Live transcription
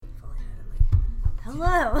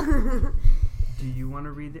Hello. Do you want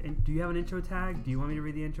to read do you have an intro tag? Do you want me to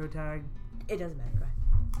read the intro tag? It doesn't matter. Go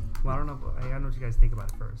ahead. Well, I don't know what you guys think about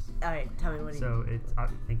it first. All right, tell me what So it's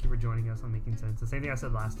thank you for joining us on Making Sense. The same thing I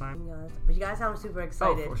said last time. But you guys sound super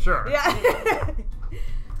excited. Oh, for sure. Yeah.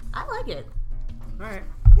 I like it. All right.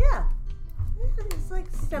 Yeah. It's like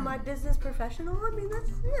semi-business professional. I mean,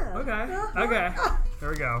 that's, yeah. Okay. There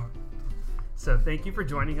we go. So thank you for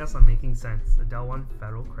joining us on Making Sense, the Del One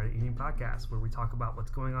Federal Credit Union podcast, where we talk about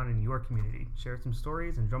what's going on in your community, share some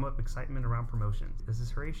stories, and drum up excitement around promotions. This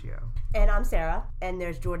is Horatio. And I'm Sarah. And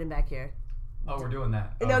there's Jordan back here. Oh, we're doing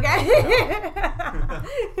that. Okay.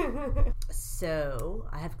 So,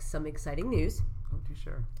 I have some exciting news. Oh, do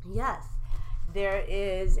share. Yes. There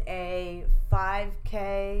is a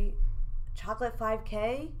 5K, chocolate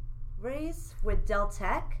 5K race with Del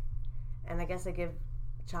Tech. And I guess they give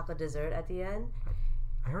chocolate dessert at the end.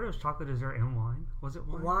 I heard it was chocolate dessert and wine. Was it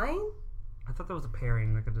wine? Wine? I thought that was a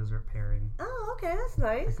pairing, like a dessert pairing. Oh, okay. That's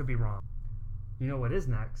I nice. could be wrong. You know what is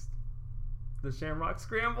next? The Shamrock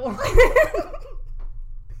Scramble.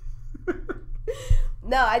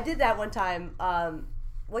 No, I did that one time.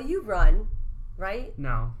 Well, you run, right?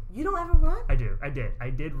 No. You don't ever run? I do. I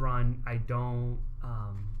did run. I don't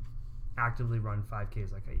actively run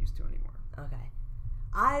 5Ks like I used to anymore. Okay.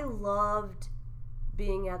 I loved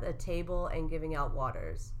being at a table and giving out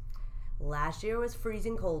waters. Last year was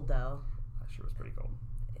freezing cold, though. Last year was pretty cold.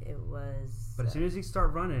 It was... But as soon as you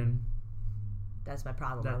start running... That's my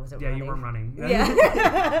problem. I wasn't running. running. You weren't running.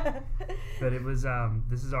 Yeah. But it was...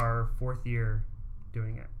 this is our 4th year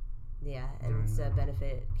doing it. Yeah, and it's a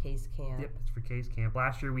benefit case camp. Yep, it's for case camp.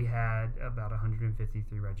 Last year we had about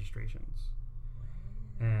 153 registrations.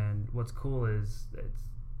 And what's cool is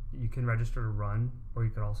you can register to run, or you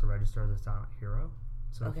could also register as a silent hero.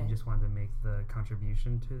 So if you just wanted to make the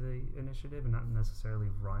contribution to the initiative and not necessarily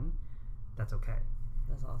run, that's okay.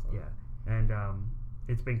 That's awesome. Yeah. And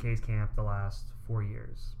it's been case camp the last 4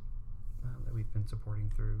 years that we've been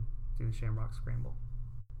supporting through the Shamrock Scramble.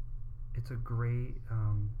 It's a great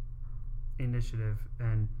initiative,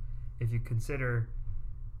 and if you consider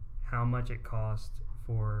how much it costs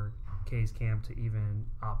for case camp to even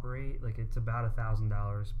operate, like it's about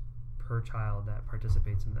 $1,000 per child that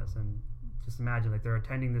participates in this. And just imagine, like, they're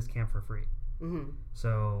attending this camp for free. Mm-hmm.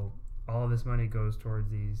 So all of this money goes towards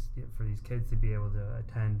for these kids to be able to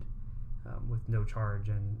attend with no charge.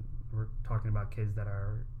 And we're talking about kids that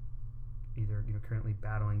are either currently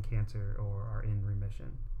battling cancer or are in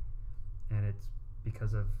remission. And it's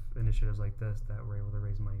because of initiatives like this that we're able to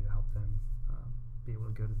raise money to help them be able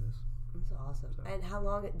to go to this. That's awesome. So. And how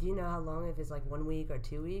long? Do you know how long? If it's like 1 week or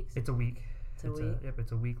 2 weeks? It's a week. It's a week.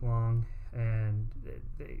 It's a week long, and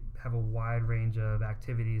they have a wide range of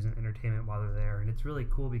activities and entertainment while they're there. And it's really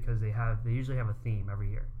cool because they usually have a theme every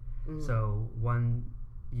year. Mm-hmm. So one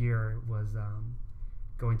year was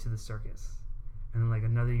going to the circus, and then like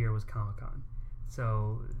another year was Comic-Con.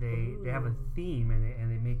 So they have a theme,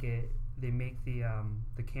 and they make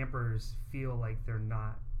the campers feel like they're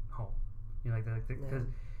not home. Because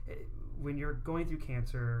when you're going through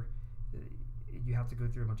cancer, you have to go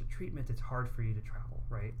through a bunch of treatments. It's hard for you to travel,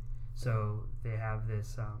 right? So they have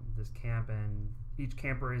this camp, and each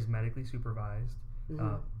camper is medically supervised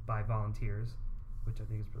by volunteers, which I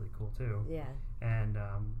think is really cool too. Yeah. And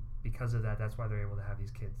because of that, that's why they're able to have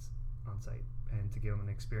these kids on site and to give them an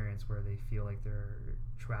experience where they feel like they're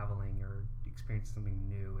traveling or experiencing something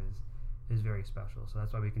new is very special. So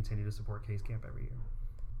that's why we continue to support Case Camp every year.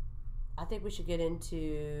 I think we should get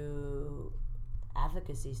into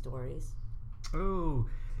advocacy stories. Oh,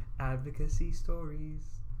 advocacy stories.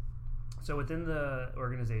 So within the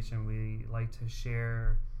organization, we like to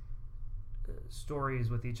share stories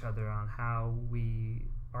with each other on how we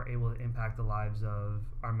are able to impact the lives of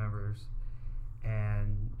our members.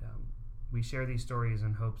 And we share these stories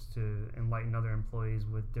in hopes to enlighten other employees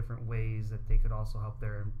with different ways that they could also help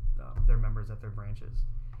their members at their branches.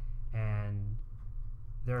 And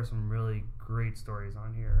there are some really great stories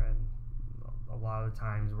on here, and a lot of the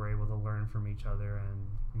times we're able to learn from each other, and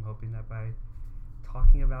I'm hoping that by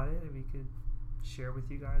talking about it, we could share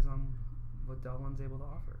with you guys on what Del One's able to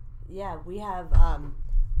offer. Yeah, we have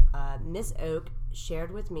Miss Oak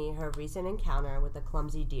shared with me her recent encounter with a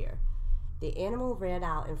clumsy deer. The animal ran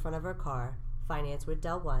out in front of her car, financed with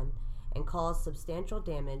Del One, and caused substantial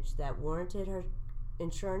damage that warranted her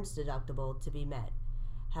insurance deductible to be met.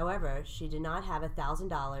 However, she did not have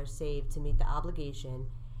 $1,000 saved to meet the obligation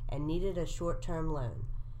and needed a short-term loan.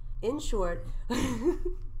 In short,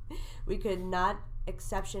 we could not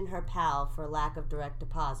exception her pal for lack of direct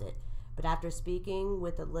deposit, but after speaking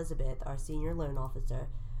with Elizabeth, our senior loan officer,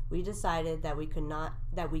 we decided that we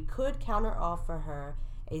could counter offer her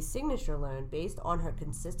a signature loan based on her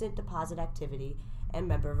consistent deposit activity and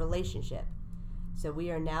member relationship. So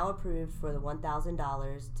we are now approved for the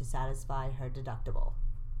 $1,000 to satisfy her deductible.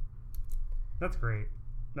 That's great.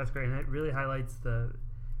 And it really highlights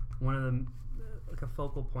one of the like a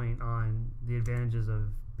focal point on the advantages of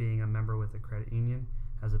being a member with a credit union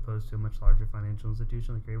as opposed to a much larger financial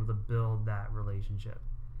institution. Like, you're able to build that relationship.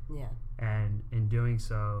 Yeah. And in doing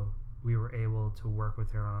so, we were able to work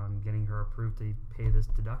with her on getting her approved to pay this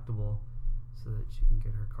deductible so that she can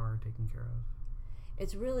get her car taken care of.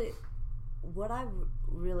 It's really, what I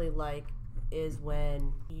really like is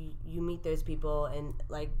when you meet those people, and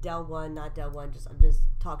like Del One, not Del One, I'm just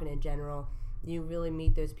talking in general, you really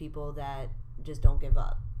meet those people that just don't give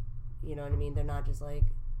up. You know what I mean? They're not just like,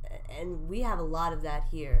 and we have a lot of that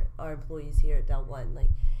here, our employees here at Del One. Like,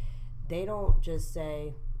 they don't just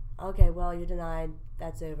say, okay, well, you're denied,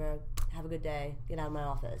 that's over, have a good day, get out of my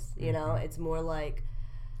office. You know, it's more like,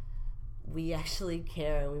 we actually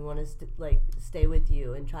care, and we want to stay with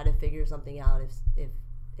you and try to figure something out if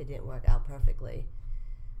it didn't work out perfectly.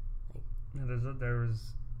 There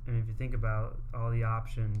was, I mean, if you think about all the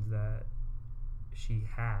options that she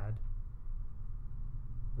had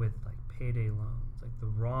with like payday loans, like the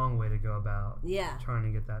wrong way to go about trying to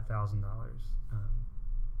get that $1,000.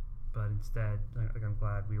 But instead, like, I'm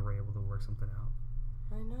glad we were able to work something out.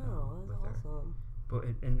 I know, that's awesome. But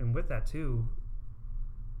and with that too,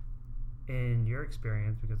 in your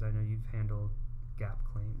experience, because I know you've handled gap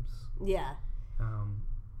claims. Yeah.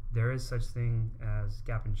 There is such thing as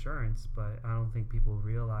gap insurance, but I don't think people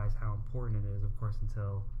realize how important it is, of course,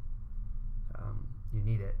 until you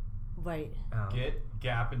need it. Right. Get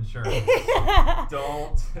gap insurance.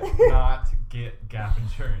 Don't not get gap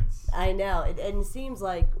insurance. I know. And it seems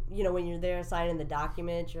like, you know, when you're there signing the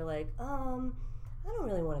document, you're like, I don't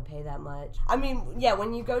really want to pay that much. I mean, yeah,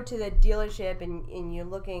 when you go to the dealership and you're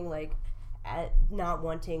looking like at not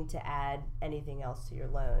wanting to add anything else to your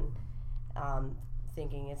loan,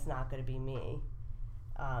 thinking it's not going to be me.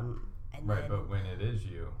 Right, but when it is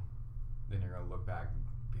you, then you're going to look back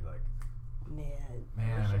and be like, man,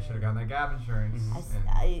 I should have gotten that gap insurance.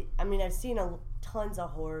 I mean, I've seen tons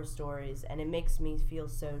of horror stories, and it makes me feel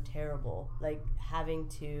so terrible, like having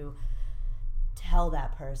to tell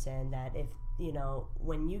that person that if, you know,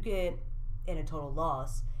 when you get in a total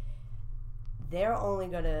loss,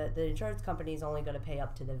 the insurance company is only going to pay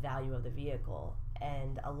up to the value of the vehicle.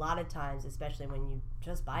 And a lot of times, especially when you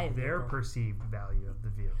just buy a vehicle, their perceived value of the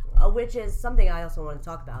vehicle, which is something I also want to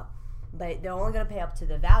talk about. But they're only going to pay up to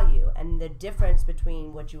the value, and the difference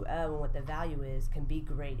between what you owe and what the value is can be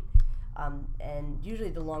great. And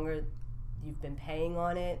usually, the longer you've been paying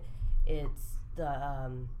on it, it's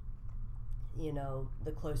the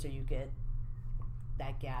the closer you get,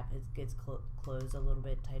 that gap gets closed a little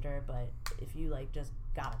bit tighter. But if you like just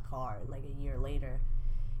got a car and like a year later,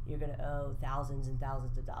 you're going to owe thousands and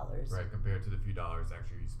thousands of dollars. Right, compared to the few dollars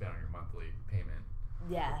actually you spend on your monthly payment.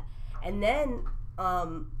 Yeah. And then,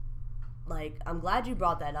 I'm glad you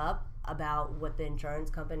brought that up about what the insurance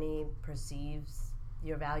company perceives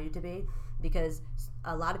your value to be, because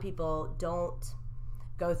a lot of people don't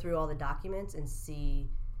go through all the documents and see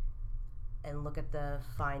and look at the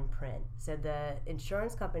fine print. So the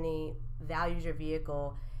insurance company values your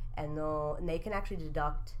vehicle, and they can actually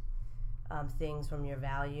deduct things from your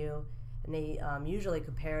value, and they usually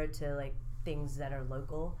compare it to like things that are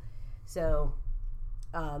local. So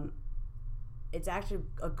it's actually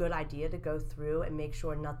a good idea to go through and make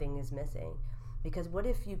sure nothing is missing, because what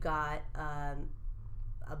if you got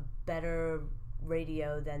a better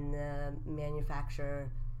radio than the manufacturer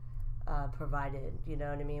provided? You know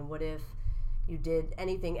what I mean? What if you did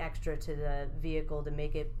anything extra to the vehicle to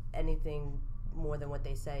make it anything more than what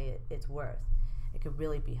they say it's worth? It could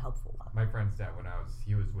really be helpful. My friend's dad,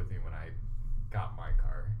 he was with me when I got my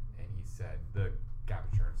car, and he said the gap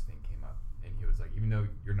insurance thing came up, and he was like, even though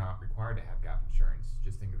you're not required to have gap insurance,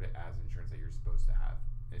 just think of it as insurance that you're supposed to have.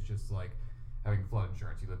 It's just like having flood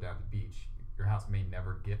insurance. You live down at the beach, your house may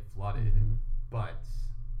never get flooded, but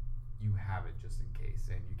you have it just in case,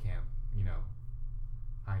 and you can't,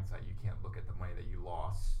 hindsight, you can't look at the money that you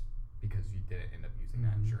lost because you didn't end up using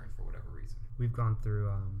that insurance for whatever reason. We've gone through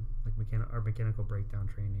our mechanical breakdown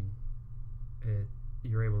training.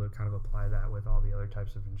 You're able to kind of apply that with all the other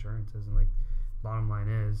types of insurances, and like, bottom line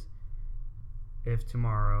is, if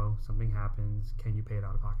tomorrow something happens, can you pay it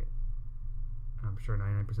out of pocket? I'm sure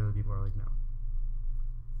 99% of the people are like, no.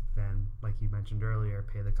 Then, like you mentioned earlier,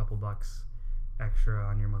 pay the couple bucks extra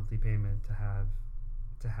on your monthly payment to have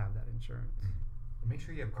that insurance. Make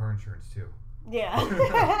sure you have car insurance too. Yeah.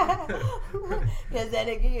 Because then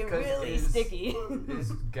it can get 'Cause really is- sticky.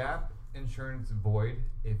 Is gap insurance void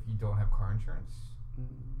if you don't have car insurance?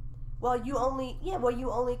 Well, you only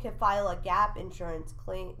can file a gap insurance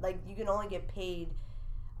claim. Like, you can only get paid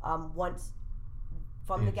once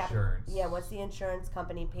from the gap. Insurance. Yeah, once the insurance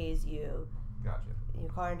company pays you, Gotcha. your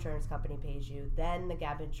car insurance company pays you, then the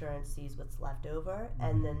gap insurance sees what's left over,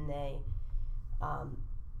 and then they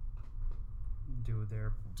Do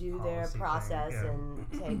their their policy process thing, yeah.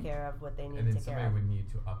 and take care of what they need And to then take care somebody of. would need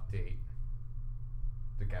to update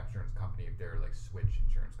the gap insurance company if they're like switch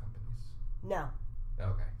insurance companies. No,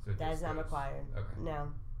 Okay, so it that is just not goes- required. Okay.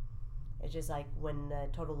 No. It's just like when the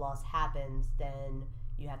total loss happens, then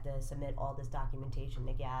you have to submit all this documentation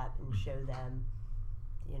to GAP and show them,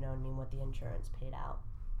 you know what I mean, what the insurance paid out.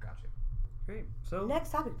 Gotcha. Great. So Next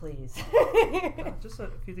topic, please. just a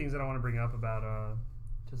few things that I want to bring up about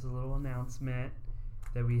just a little announcement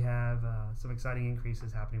that we have some exciting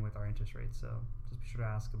increases happening with our interest rates. So just be sure to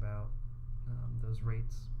ask about those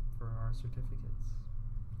rates for our certificates.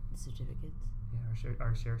 Certificates? Yeah,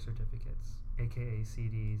 our share certificates, aka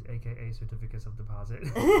CDs, aka certificates of deposit.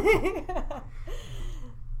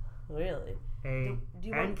 Really? A Do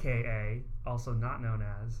you want- NKA, also not known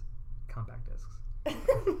as compact discs.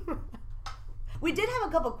 We did have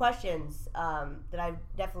a couple questions that I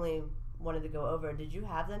definitely wanted to go over. Did you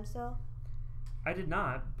have them still? I did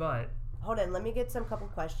not, but Hold on, let me get some couple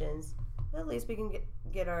questions. At least we can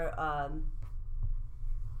get our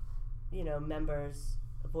members'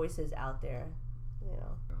 voices out there. You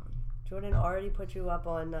know, Jordan already put you up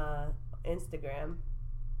on Instagram.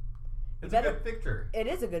 It's better- a good picture. It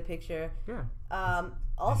is a good picture. yeah.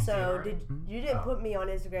 Also, Did you see it already? you didn't Oh. put me on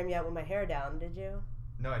Instagram yet with my hair down, did you?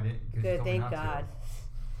 No, I didn't. 'Cause you Good, told me thank not to. God.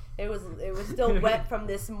 It was still wet from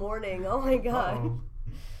this morning. Oh my God. Uh-oh.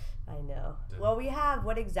 I know. Did- Well, we have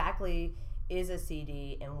what exactly is a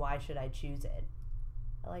CD and why should I choose it?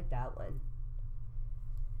 I like that one.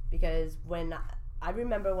 Because I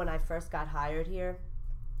remember when I first got hired here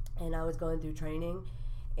and I was going through training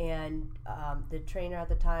and the trainer at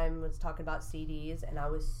the time was talking about CDs and I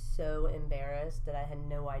was so embarrassed that I had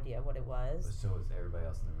no idea what it was. So was everybody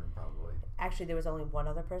else in the room, probably. Actually, there was only one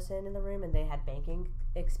other person in the room and they had banking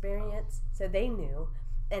experience, so they knew.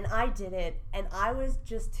 And I didn't, and I was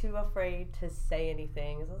just too afraid to say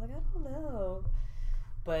anything. So I was like, I don't know.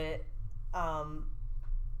 But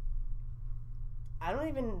I don't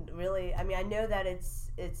even really, I mean, I know that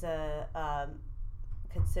it's a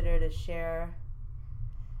considered a share.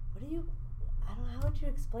 What do you, I don't know, how would you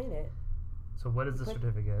explain it? So what is the But-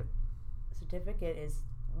 certificate? Certificate is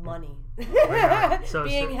money Yeah. So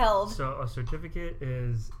being held. So a certificate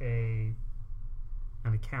is an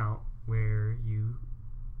account where you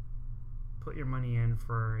put your money in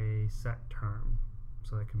for a set term.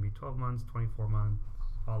 So that can be 12 months, 24 months,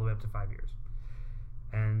 all the way up to 5 years.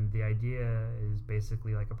 And the idea is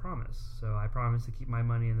basically like a promise. So I promise to keep my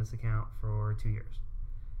money in this account for 2 years.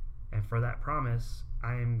 And for that promise,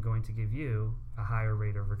 I am going to give you a higher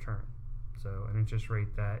rate of return. So an interest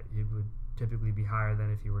rate that it would typically be higher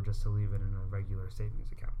than if you were just to leave it in a regular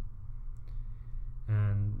savings account.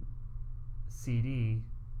 And CD,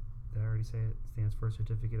 did I already say it? Stands for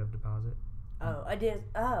Certificate of Deposit. Oh, I did.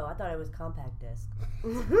 Oh, I thought it was compact disc.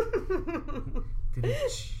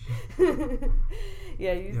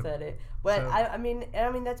 Yeah, you Yep. said it. But So- I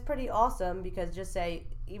mean that's pretty awesome because just say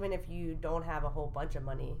even if you don't have a whole bunch of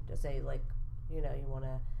money, just say like, you know, you want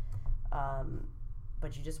to,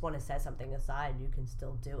 but you just want to set something aside, you can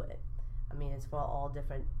still do it. I mean, it's for all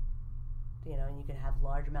different, you know, and you can have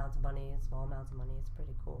large amounts of money, small amounts of money. It's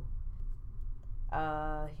pretty cool.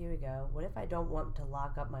 Here we go. What if I don't want to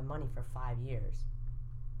lock up my money for 5 years?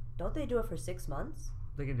 Don't they do it for 6 months?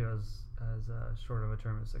 They can do as short of a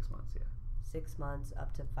term as 6 months, yeah. 6 months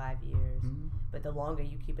up to 5 years. Mm-hmm. But the longer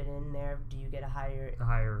you keep it in there, do you get a higher The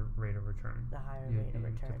higher rate of return. rate of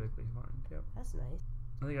return? Typically find. Yep. That's nice.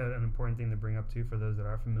 I think an important thing to bring up too for those that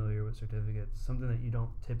are familiar with certificates, something that you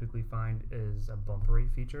don't typically find is a bump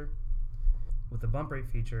rate feature. With the bump rate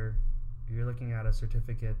feature, you're looking at a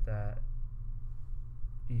certificate that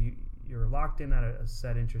you're locked in at a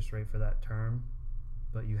set interest rate for that term,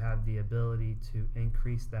 but you have the ability to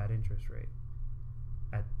increase that interest rate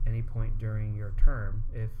at any point during your term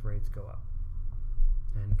if rates go up.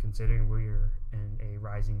 And considering we're in a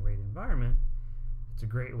rising rate environment, it's a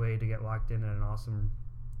great way to get locked in at an awesome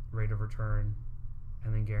rate of return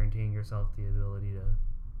and then guaranteeing yourself the ability to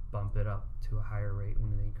bump it up to a higher rate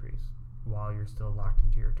when they increase while you're still locked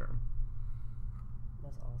into your term.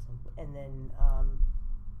 That's awesome. And then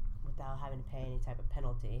without having to pay any type of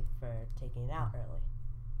penalty for taking it out early.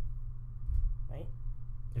 Right?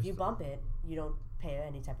 If you bump it, you don't pay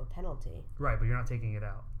any type of penalty. Right, but you're not taking it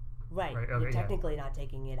out. Right. Okay, You're technically not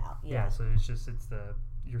taking it out. Yeah. So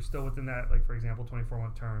you're still within that, like, for example,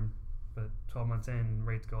 24-month term, but 12 months in,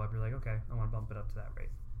 rates go up. You're like, okay, I want to bump it up to that rate.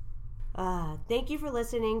 Thank you for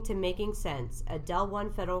listening to Making Sense, a Del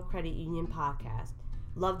One Federal Credit Union podcast.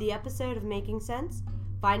 Love the episode of Making Sense?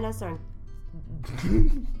 Find us on...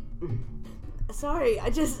 Sorry, I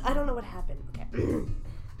don't know what happened. Okay.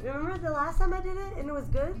 Remember the last time I did it and it was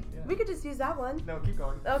good? Yeah. We could just use that one. No, keep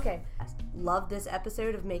going. Okay. Love this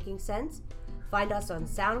episode of Making Sense? Find us on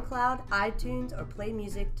SoundCloud, iTunes, or Play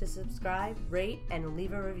Music to subscribe, rate, and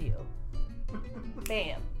leave a review.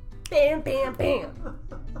 Bam. Bam, bam, bam.